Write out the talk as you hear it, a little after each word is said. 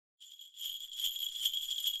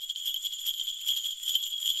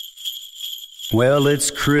Well, it's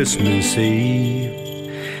Christmas Eve,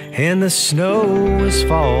 and the snow is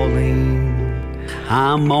falling.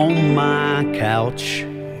 I'm on my couch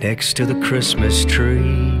next to the Christmas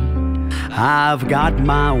tree. I've got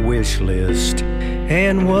my wish list,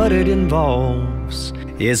 and what it involves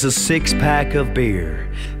is a six-pack of beer,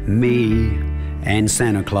 me and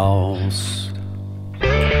Santa Claus.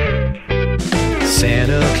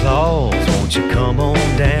 Santa Claus, won't you come on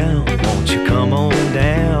down? Won't you come on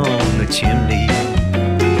down the chimney?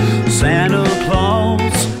 Santa Claus,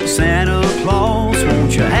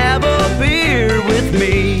 won't you have a beer with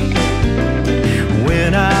me?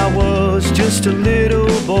 When I was just a little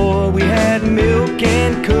boy, we had milk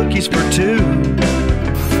and cookies for two.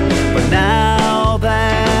 But now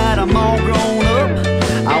that I'm all grown up,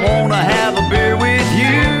 I wanna have a beer with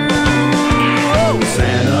you. Oh,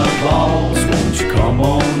 Santa Claus, won't you come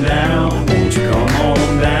on down? Won't you come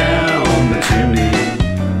on down the chimney?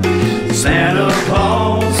 Santa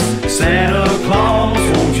Claus,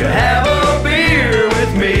 won't you have a beer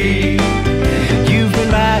with me? You've been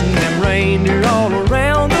riding them reindeer all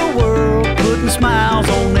around the world, putting smiles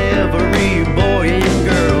on every boy and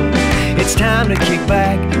girl. It's time to kick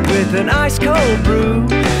back with an ice cold brew.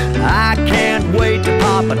 I can't wait to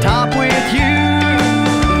pop a top with you.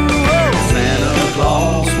 Oh, Santa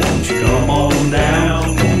Claus, won't you come on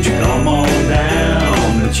down? Won't you come on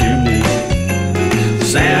down the chimney?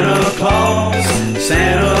 Santa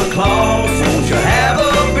Claus, won't you have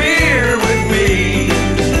a beer with me?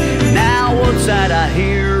 Now what's that I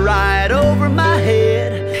hear right over my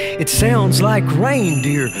head? It sounds like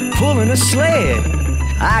reindeer pulling a sled.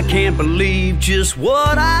 I can't believe just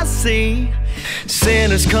what I see.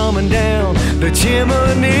 Santa's coming down the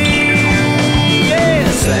chimney. Yeah,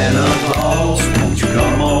 Santa Claus, won't you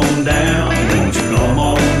come on down? Won't you come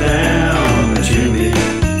on down the chimney?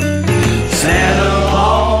 Santa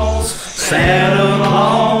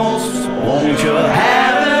Claus, won't you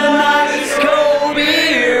have a nice cold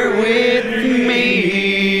beer with me?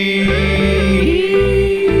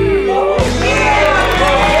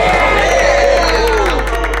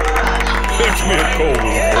 Fix me a cold one.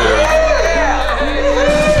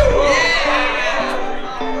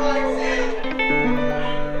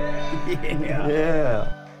 Yeah.